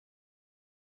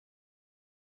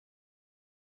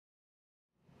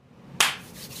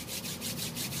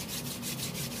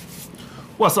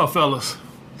What's up, fellas?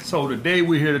 So today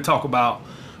we're here to talk about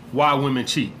why women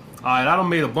cheat. All right, I done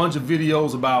made a bunch of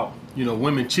videos about,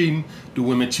 women cheating. Do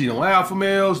women cheat on alpha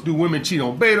males? Do women cheat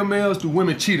on beta males? Do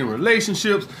women cheat in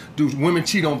relationships? Do women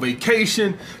cheat on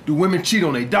vacation? Do women cheat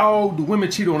on a dog? Do women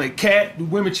cheat on a cat? Do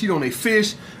women cheat on a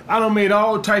fish? I done made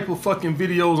all type of fucking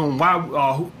videos on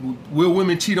why will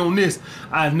women cheat on this.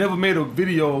 I've never made a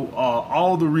video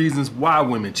all the reasons why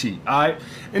women cheat. All right,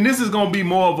 and this is gonna be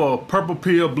more of a purple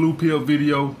pill, blue pill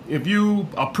video. If you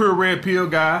a pure red pill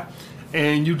guy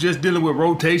and you just dealing with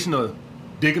rotation or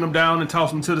digging them down and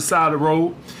tossing them to the side of the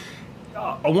road,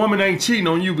 a woman ain't cheating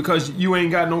on you because you ain't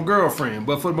got no girlfriend.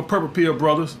 But for my purple pill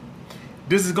brothers,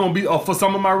 this is gonna be for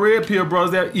some of my red pill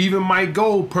brothers that even might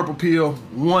go purple pill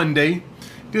one day.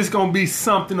 This is gonna be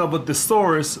something of a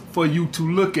thesaurus for you to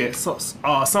look at,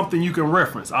 something you can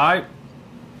reference. All right.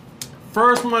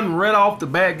 First one, right off the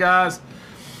bat, guys.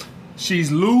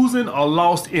 She's losing or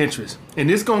lost interest, and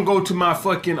this gonna go to my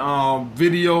fucking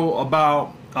video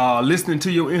about listening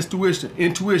to your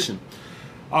intuition.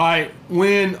 All right,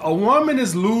 when a woman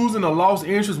is losing or lost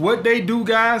interest, what they do,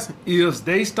 guys, is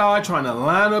they start trying to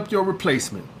line up your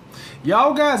replacement.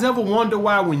 Y'all guys ever wonder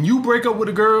why when you break up with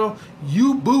a girl,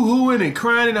 you boo-hooing and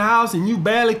crying in the house and you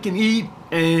barely can eat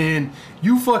and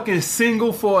you fucking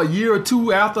single for a year or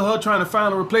two after her trying to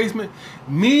find a replacement?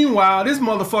 Meanwhile, this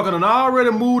motherfucker done already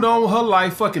moved on with her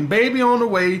life, fucking baby on the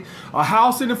way, a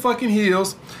house in the fucking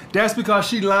hills. That's because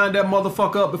she lined that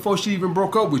motherfucker up before she even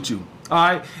broke up with you. All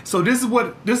right, so this is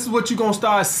what you're gonna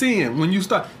start seeing when you're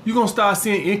gonna start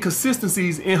seeing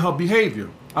inconsistencies in her behavior.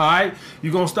 All right,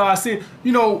 you're gonna start seeing,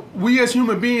 we as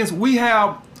human beings, we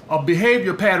have a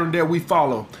behavior pattern that we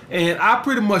follow, and I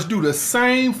pretty much do the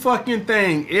same fucking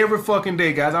thing every fucking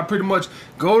day, guys. I pretty much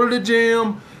go to the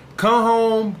gym, come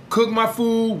home, cook my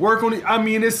food, work on it. I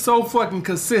mean, it's so fucking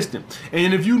consistent.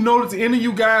 And if you notice, any of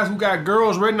you guys who got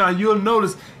girls right now, you'll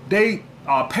notice they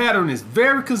pattern is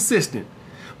very consistent.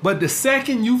 But the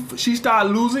second she start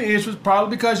losing interest,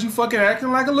 probably because you fucking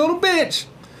acting like a little bitch,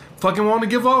 fucking want to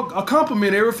give her a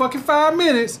compliment every fucking 5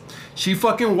 minutes, she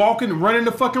fucking running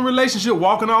the fucking relationship,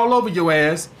 walking all over your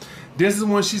ass. This is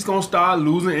when she's gonna start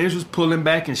losing interest, pulling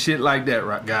back and shit like that,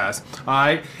 right, guys? All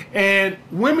right, and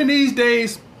women these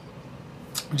days,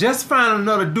 just finding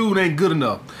another dude ain't good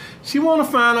enough. She want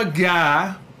to find a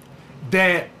guy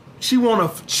that she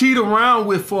want to cheat around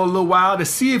with for a little while to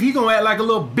see if he gonna act like a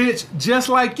little bitch just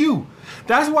like you.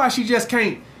 That's why she just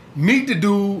can't meet the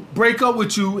dude, break up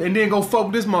with you, and then go fuck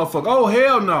with this motherfucker. Oh,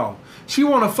 hell no. She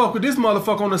want to fuck with this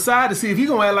motherfucker on the side to see if he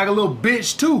gonna act like a little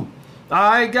bitch too.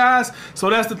 Alright, guys? So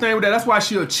that's the thing with that. That's why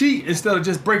she'll cheat instead of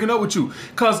just breaking up with you.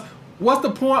 Because what's the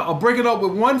point of breaking up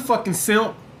with one fucking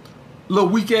simp, little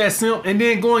weak ass simp, and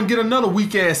then go and get another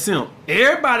weak ass simp?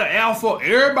 Everybody alpha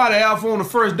on the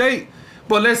first date.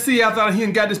 But let's see, after he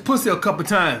got this pussy a couple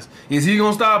times, is he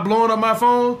gonna start blowing up my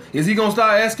phone? Is he gonna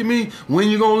start asking me when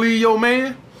you gonna leave your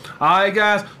man? All right,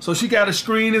 guys. So she gotta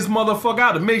screen this motherfucker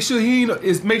out to make sure he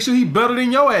better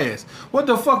than your ass. What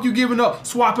the fuck you giving up,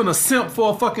 swapping a simp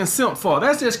for a fucking simp for?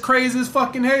 That's just crazy as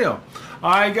fucking hell.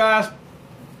 All right, guys.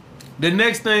 The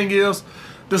next thing is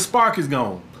the spark is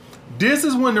gone. This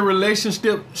is when the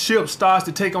relationship starts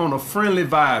to take on a friendly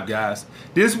vibe, guys.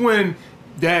 This when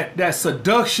that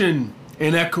seduction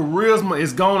and that charisma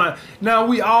is gone. Now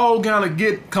we all gotta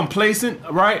get complacent,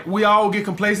 right? We all get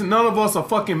complacent. None of us are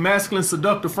fucking masculine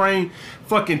seductive frame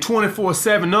fucking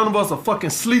 24/7. None of us are fucking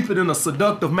sleeping in a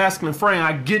seductive masculine frame.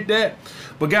 I get that.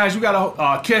 But guys, you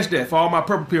gotta catch that. For all my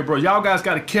purple pill bro, y'all guys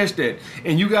gotta catch that.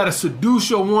 And you gotta seduce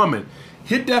your woman.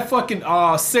 Hit that fucking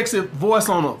sexy voice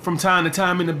on her from time to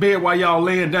time in the bed while y'all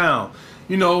laying down.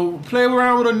 Play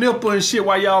around with a nipple and shit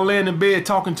while y'all laying in bed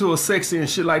talking to her sexy and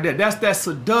shit like that. That's that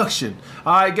seduction.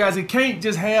 All right, guys, it can't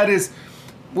just have this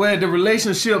where the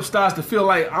relationship starts to feel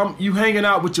like you hanging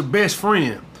out with your best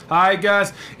friend. All right,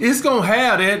 guys, it's gonna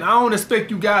have that. I don't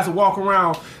expect you guys to walk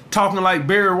around talking like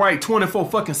Barry White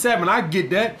 24/7. I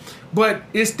get that, but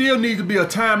it still needs to be a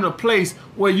time and a place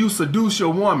where you seduce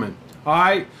your woman. All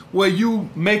right, where you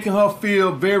making her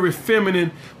feel very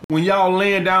feminine when y'all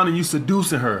laying down and you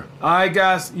seducing her. All right,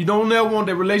 guys, you don't ever want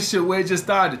that relationship where it just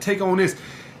started to take on this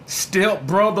step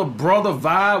brother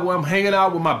vibe where I'm hanging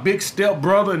out with my big step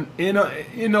brother, and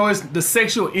it's the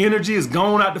sexual energy is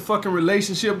gone out the fucking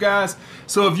relationship, guys.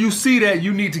 So if you see that,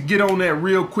 you need to get on that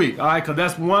real quick. All right, because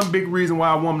that's one big reason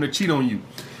why I want them to cheat on you.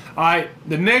 All right,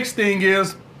 the next thing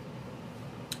is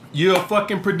you're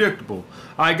fucking predictable.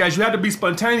 All right, guys, you have to be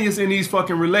spontaneous in these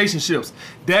fucking relationships.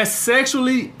 That's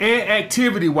sexually and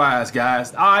activity-wise,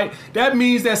 guys. All right, that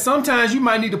means that sometimes you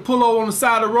might need to pull over on the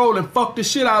side of the road and fuck the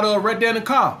shit out of her right there in the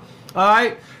car. All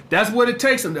right, That's what it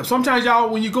takes. And sometimes y'all,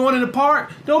 when you're going in the park,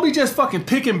 don't be just fucking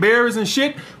picking berries and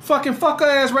shit. Fucking fuck her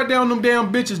ass right down them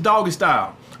damn bitches doggy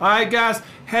style. All right, guys,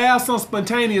 have some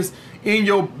spontaneous in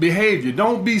your behavior.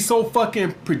 Don't be so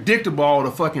fucking predictable all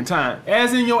the fucking time.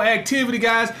 As in your activity,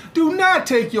 guys, do not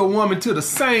take your woman to the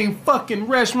same fucking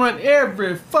restaurant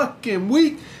every fucking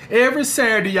week. Every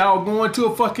Saturday, y'all going to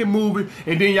a fucking movie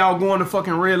and then y'all going to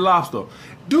fucking Red Lobster.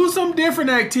 Do some different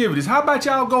activities. How about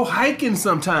y'all go hiking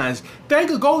sometimes?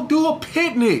 Go do a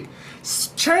picnic.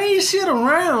 Change shit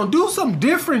around. Do some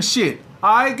different shit.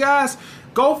 All right, guys?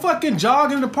 Go fucking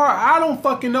jog in the park. I don't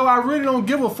fucking know. I really don't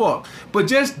give a fuck. But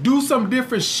just do some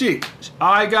different shit.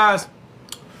 All right, guys?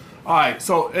 All right.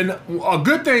 So, and a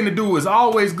good thing to do is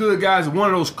always good, guys, one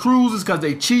of those cruises because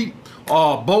they cheap.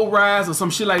 Boat rides or some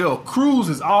shit like that. A cruise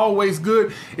is always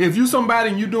good. If you somebody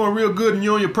and you're doing real good and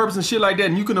you're on your purpose and shit like that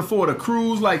and you can afford a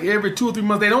cruise like every 2 or 3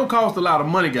 months, they don't cost a lot of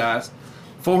money, guys.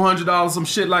 $400, some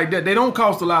shit like that. They don't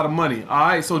cost a lot of money. All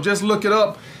right. So just look it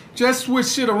up. Just switch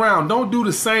shit around. Don't do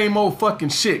the same old fucking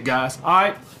shit, guys. All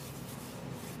right.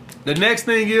 The next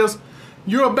thing is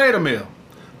you're a beta male.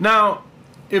 Now,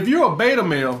 if you're a beta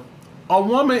male, a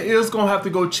woman is going to have to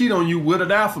go cheat on you with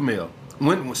an alpha male.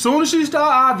 As soon as she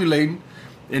start ovulating,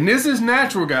 and this is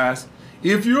natural, guys,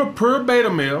 if you're a pure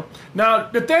beta male. Now,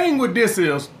 the thing with this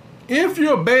is, if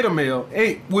you're a beta male,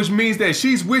 which means that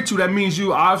she's with you, that means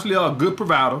you obviously are a good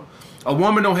provider. A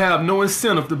woman don't have no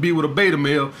incentive to be with a beta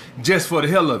male just for the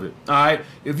hell of it. All right.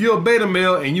 If you're a beta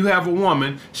male and you have a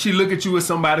woman, she look at you as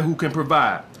somebody who can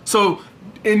provide. So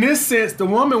in this sense, the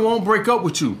woman won't break up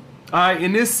with you. All right.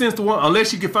 In this sense, the woman, unless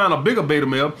she can find a bigger beta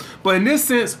male. But in this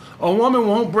sense, a woman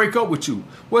won't break up with you.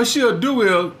 What she'll do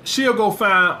is she'll go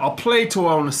find a play toy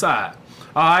on the side.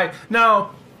 All right.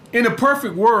 Now, in a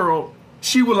perfect world,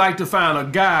 she would like to find a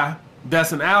guy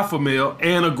that's an alpha male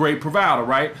and a great provider,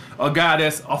 right? A guy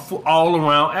that's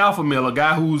all-around alpha male, a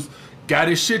guy who's got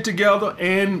his shit together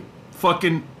and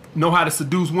fucking know how to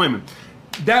seduce women.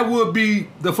 That would be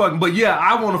the fucking, but yeah,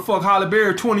 I want to fuck Halle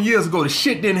Berry 20 years ago. The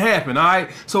shit didn't happen, all right?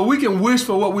 So we can wish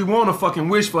for what we want to fucking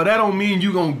wish for. That don't mean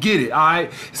you gonna get it, all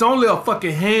right? It's only a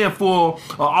fucking handful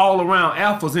of all-around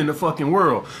alphas in the fucking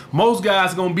world. Most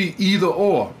guys gonna be either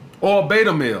or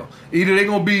beta male. Either they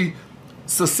gonna be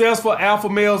successful alpha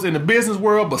males in the business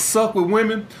world but suck with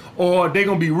women, or they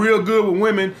gonna be real good with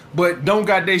women but don't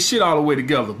got their shit all the way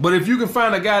together. But if you can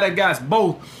find a guy that got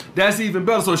both, that's even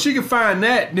better. So if she can find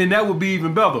that, then that would be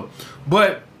even better.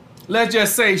 But let's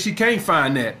just say she can't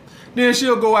find that, then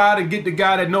she'll go out and get the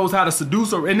guy that knows how to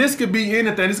seduce her. And this could be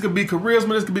anything. This could be charisma,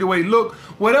 this could be the way he look,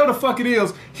 whatever the fuck it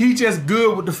is. He just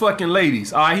good with the fucking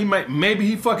ladies. All right, maybe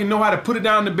he fucking know how to put it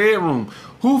down in the bedroom.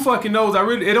 Who fucking knows?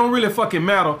 It don't really fucking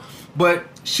matter. But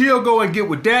she'll go and get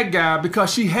with that guy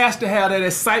because she has to have that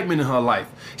excitement in her life.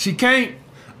 She can't.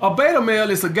 A beta male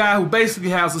is a guy who basically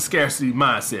has a scarcity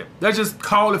mindset. Let's just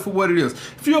call it for what it is.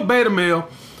 If you're a beta male,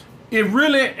 it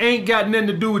really ain't got nothing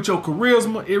to do with your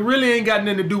charisma. It really ain't got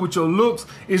nothing to do with your looks.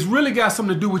 It's really got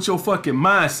something to do with your fucking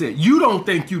mindset. You don't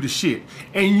think you the shit.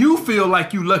 And you feel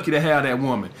like you lucky to have that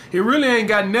woman. It really ain't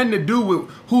got nothing to do with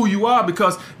who you are,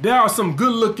 because there are some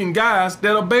good looking guys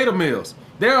that are beta males.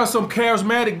 There are some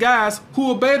charismatic guys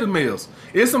who are beta males.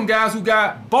 It's some guys who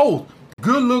got both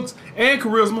good looks and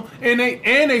charisma, and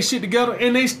they shit together,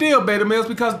 and they still beta males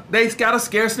because they got a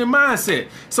scarcity mindset.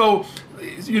 So,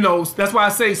 you know, that's why I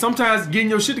say sometimes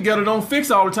getting your shit together don't fix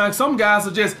all the time. Some guys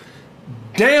are just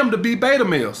damned to be beta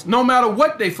males. No matter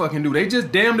what they fucking do, they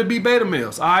just damned to be beta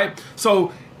males. All right.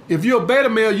 So if you're a beta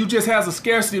male, you just has a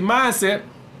scarcity mindset.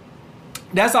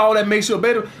 That's all that makes you a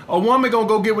beta. A woman gonna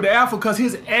go get with the alpha because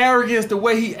his arrogance, the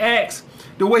way he acts,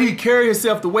 the way he carry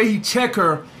himself, the way he check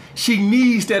her, she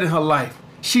needs that in her life.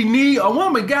 A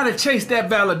woman gotta chase that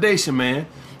validation, man.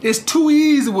 It's too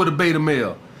easy with a beta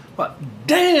male. But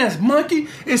dance, monkey.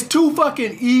 It's too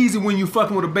fucking easy when you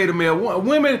fucking with a beta male.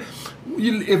 Women,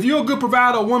 if you're a good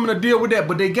provider, a woman will deal with that,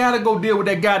 but they gotta go deal with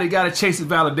that guy. They gotta chase his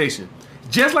validation.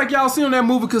 Just like y'all see on that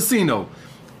movie Casino.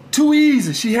 Too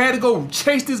easy. She had to go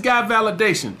chase this guy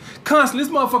validation. Constantly.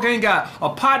 This motherfucker ain't got a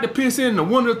pot to piss in and a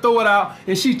woman to throw it out,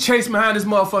 and she chased behind this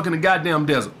motherfucker in the goddamn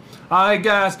desert. All right,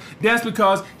 guys, that's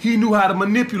because he knew how to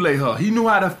manipulate her. He knew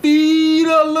how to feed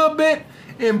her a little bit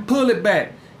and pull it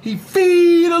back. He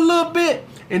feed a little bit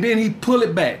and then he pull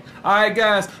it back. All right,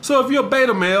 guys. So if you're a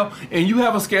beta male and you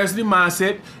have a scarcity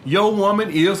mindset, your woman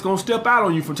is gonna step out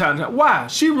on you from time to time. Why?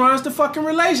 She runs the fucking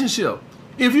relationship.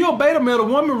 If you're a beta male, the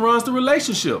woman runs the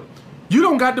relationship. You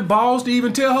don't got the balls to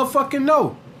even tell her fucking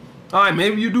no. All right,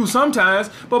 maybe you do sometimes,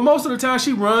 but most of the time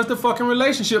she runs the fucking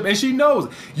relationship and she knows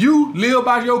it. You live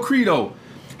by your credo.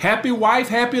 Happy wife,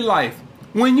 happy life.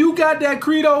 When you got that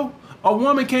credo, a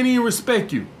woman can't even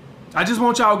respect you. I just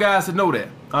want y'all guys to know that.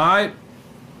 All right.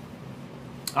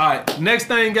 All right. Next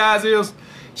thing, guys, is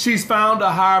she's found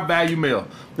a higher value male.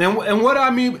 And what I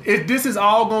mean is this is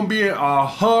all gonna be in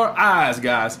her eyes,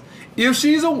 guys. If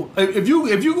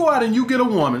you go out and you get a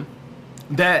woman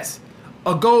that's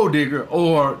a gold digger,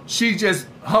 or she just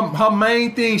her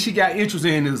main thing she got interest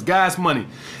in is guys' money.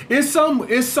 It's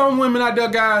some women out there,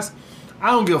 guys.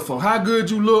 I don't give a fuck how good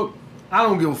you look. I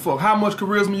don't give a fuck how much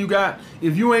charisma you got.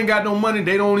 If you ain't got no money,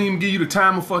 they don't even give you the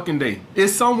time of fucking day.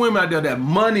 It's some women out there that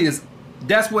money is,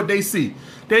 that's what they see.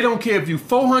 They don't care if you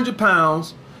 400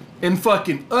 pounds and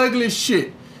fucking ugly as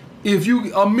shit. If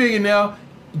you a millionaire,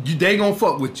 they gonna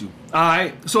fuck with you. All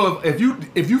right. So if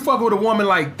you fuck with a woman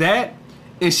like that,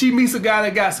 and she meets a guy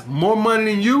that got more money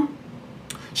than you,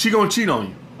 she gonna cheat on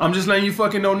you. I'm just letting you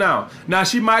fucking know now. Now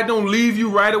she might don't leave you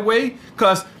right away,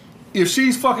 cause if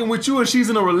she's fucking with you and she's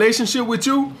in a relationship with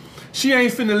you, she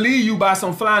ain't finna leave you by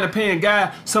some flying and paying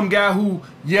guy, some guy who,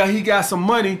 yeah, he got some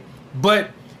money, but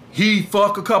he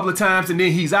fuck a couple of times and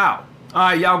then he's out. All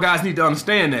right, y'all guys need to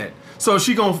understand that. So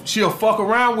she'll fuck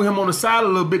around with him on the side a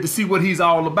little bit to see what he's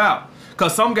all about.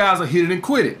 Cause some guys are hit it and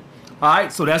quit it. All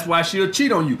right, so that's why she'll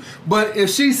cheat on you. But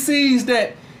if she sees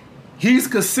that he's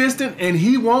consistent and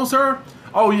he wants her,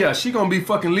 oh yeah, she gonna be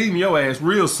fucking leaving your ass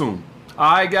real soon.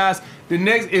 All right, guys. The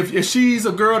next, if she's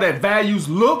a girl that values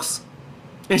looks,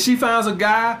 and she finds a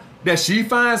guy that she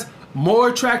finds more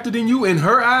attractive than you in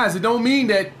her eyes, it don't mean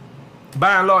that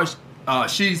by and large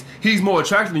he's more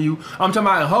attractive than you. I'm talking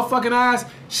about in her fucking eyes,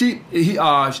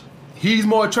 he's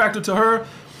more attractive to her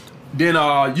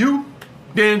than you.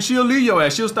 Then she'll leave your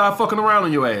ass. She'll start fucking around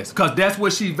on your ass, cause that's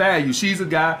what she values. She's a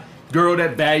girl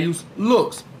that values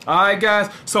looks. All right, guys.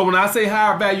 So when I say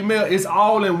higher value male, it's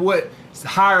all in what's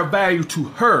higher value to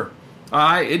her. All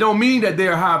right. It don't mean that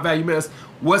they're higher value males.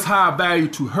 What's higher value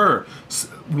to her?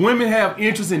 Women have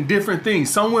interest in different things.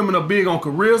 Some women are big on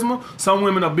charisma. Some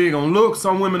women are big on looks.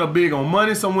 Some women are big on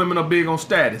money. Some women are big on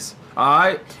status. All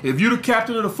right. If you're the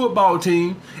captain of the football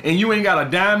team and you ain't got a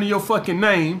dime to your fucking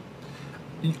name,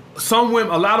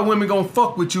 a lot of women gonna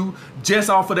fuck with you just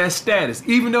off of that status,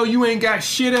 even though you ain't got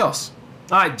shit else.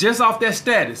 All right, just off that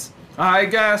status. All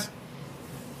right, guys.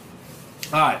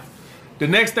 All right. The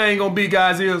next thing gonna be,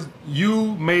 guys, is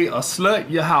you made a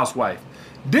slut your housewife.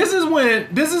 This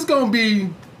is gonna be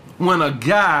when a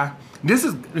guy. This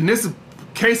is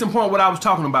case in point what I was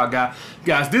talking about,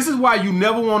 guys. This is why you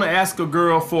never want to ask a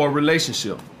girl for a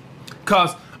relationship,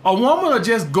 cause a woman will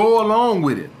just go along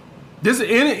with it. This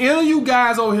any of you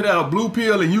guys over here that are blue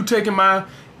pill and you taking my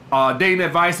dating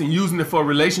advice and using it for a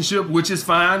relationship, which is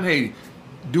fine. Hey,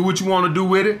 do what you want to do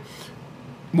with it.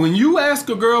 When you ask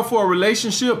a girl for a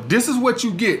relationship, this is what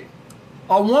you get.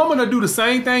 A woman will do the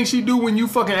same thing she do when you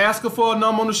fucking ask her for a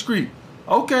number on the street.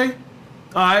 Okay,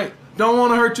 all right, don't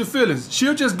want to hurt your feelings.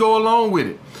 She'll just go along with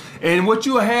it. And what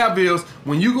you'll have is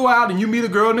when you go out and you meet a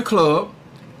girl in the club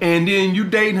and then you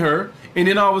dating her, and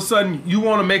then all of a sudden you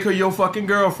want to make her your fucking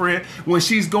girlfriend when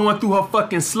she's going through her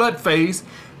fucking slut phase,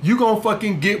 you gonna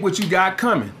fucking get what you got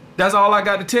coming. That's all I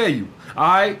got to tell you. All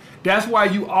right. That's why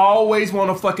you always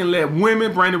want to fucking let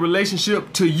women bring the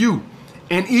relationship to you.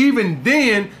 And even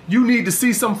then, you need to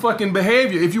see some fucking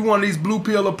behavior if you want these blue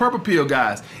pill or purple pill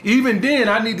guys. Even then,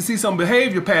 I need to see some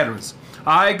behavior patterns.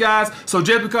 All right, guys. So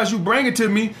just because you bring it to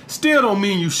me still don't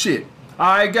mean you shit.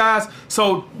 All right, guys.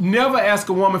 So never ask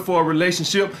a woman for a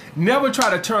relationship. Never try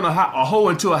to turn a hoe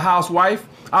into a housewife.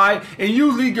 All right, and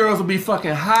usually girls will be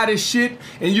fucking hot as shit,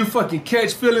 and you fucking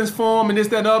catch feelings for them and this,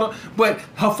 that, and the other. But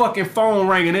her fucking phone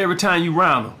ringing every time you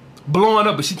round her, blowing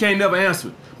up, but she can't never answer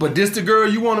it. But this the girl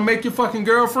you want to make your fucking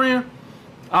girlfriend?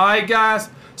 All right, guys.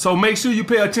 So make sure you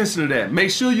pay attention to that.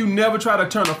 Make sure you never try to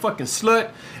turn a fucking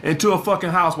slut into a fucking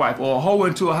housewife or a hoe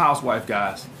into a housewife,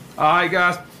 guys. All right,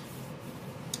 guys.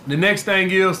 The next thing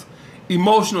is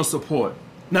emotional support.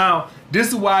 Now, this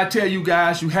is why I tell you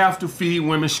guys you have to feed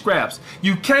women scraps.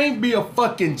 You can't be a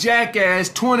fucking jackass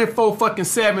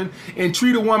 24/7 and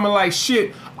treat a woman like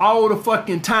shit all the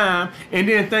fucking time and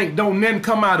then think don't nothing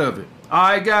come out of it. All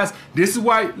right, guys, this is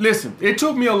why, listen, it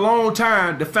took me a long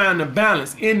time to find the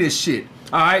balance in this shit.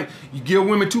 All right, you give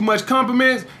women too much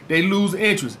compliments, they lose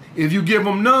interest. If you give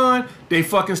them none, they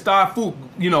fucking start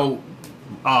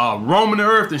roaming the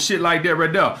earth and shit like that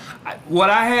right there. What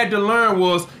I had to learn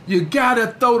was you gotta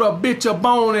throw the bitch a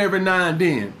bone every now and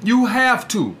then. You have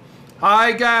to. All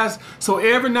right, guys. So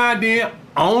every now and then,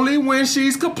 only when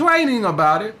she's complaining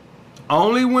about it.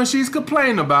 Only when she's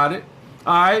complaining about it.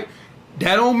 All right.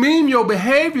 That don't mean your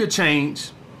behavior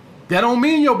change. That don't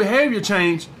mean your behavior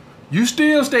change. You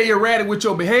still stay erratic with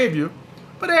your behavior.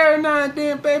 But every now and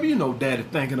then, baby, you know daddy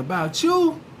thinking about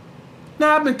you.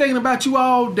 Now I've been thinking about you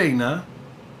all day now.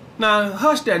 Now,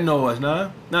 hush that noise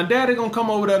now. Now, daddy gonna come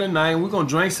over there tonight and we're gonna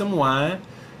drink some wine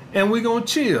and we're gonna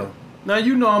chill. Now,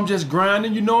 you know I'm just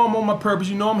grinding. You know I'm on my purpose.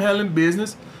 You know I'm handling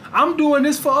business. I'm doing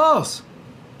this for us.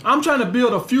 I'm trying to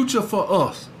build a future for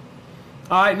us.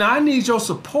 All right, now I need your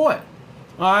support.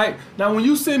 All right, now when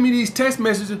you send me these text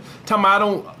messages telling me I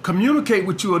don't communicate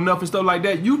with you enough and stuff like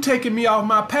that, you taking me off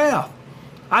my path.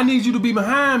 I need you to be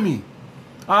behind me.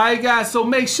 All right, guys, so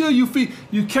make sure you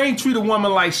can't treat a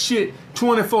woman like shit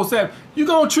 24/7. You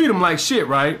gonna treat them like shit,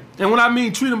 right? And when I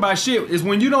mean treat them by shit is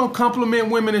when you don't compliment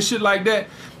women and shit like that,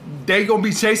 they gonna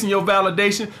be chasing your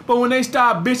validation. But when they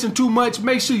start bitching too much,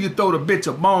 make sure you throw the bitch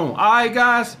a bone. All right,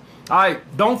 guys? All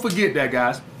right, don't forget that,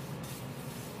 guys.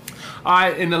 All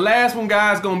right, and the last one,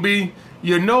 guys, gonna be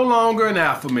you're no longer an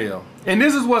alpha male. And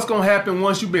this is what's gonna happen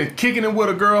once you've been kicking it with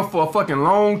a girl for a fucking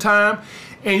long time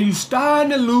and you starting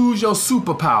to lose your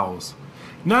superpowers.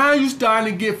 Now you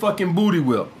starting to get fucking booty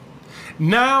whipped.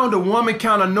 Now the woman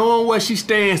kind of knowing where she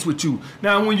stands with you.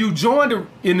 Now when you joined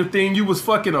in the thing, you was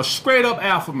fucking a straight up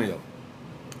alpha male.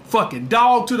 Fucking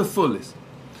dog to the fullest.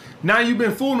 Now you've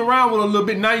been fooling around with her a little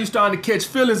bit. Now you starting to catch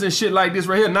feelings and shit like this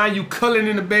right here. Now you cuddling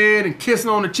in the bed and kissing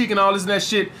on the cheek and all this and that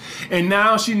shit. And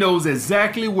now she knows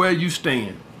exactly where you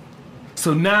stand.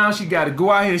 So now she got to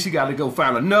go out here and she got to go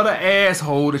find another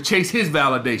asshole to chase his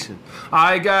validation. All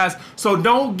right, guys? So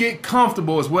don't get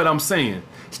comfortable is what I'm saying.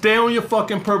 Stay on your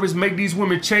fucking purpose. Make these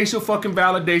women chase your fucking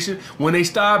validation. When they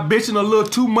start bitching a little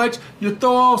too much, you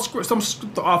throw some,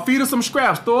 feed her some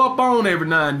scraps. Throw a bone every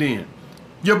now and then.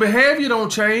 Your behavior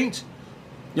don't change.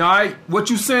 All right?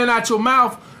 What you saying out your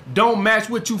mouth don't match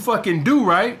what you fucking do,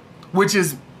 right? Which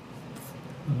is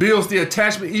builds the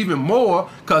attachment even more,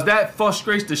 because that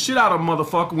frustrates the shit out of a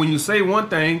motherfucker when you say one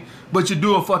thing, but you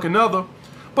do a fucking other.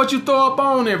 But you throw a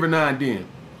bone every now and then.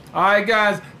 All right,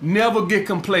 guys? Never get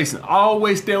complacent.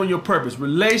 Always stay on your purpose.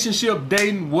 Relationship,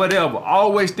 dating, whatever.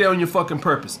 Always stay on your fucking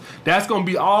purpose. That's going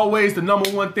to be always the number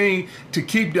one thing to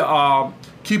keep the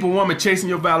keep a woman chasing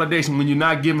your validation when you're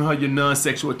not giving her your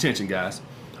non-sexual attention, guys.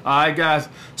 All right, guys?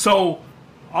 So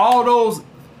all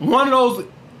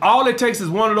it takes is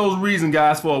one of those reasons,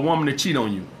 guys, for a woman to cheat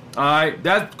on you. All right?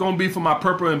 That's going to be for my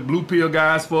purple and blue pill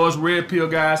guys. For us red pill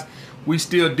guys, we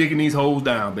still digging these holes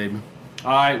down, baby.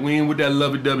 All right? We ain't with that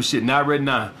lovey-dovey shit. Not right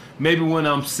now. Maybe when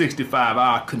I'm 65,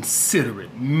 I'll consider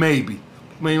it. Maybe.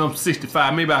 Maybe I'm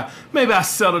 65. Maybe I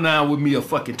settle down with me a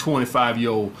fucking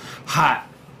 25-year-old hot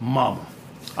mama.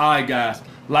 All right, guys.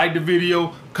 Like the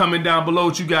video. Comment down below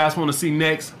what you guys want to see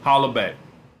next. Holla back.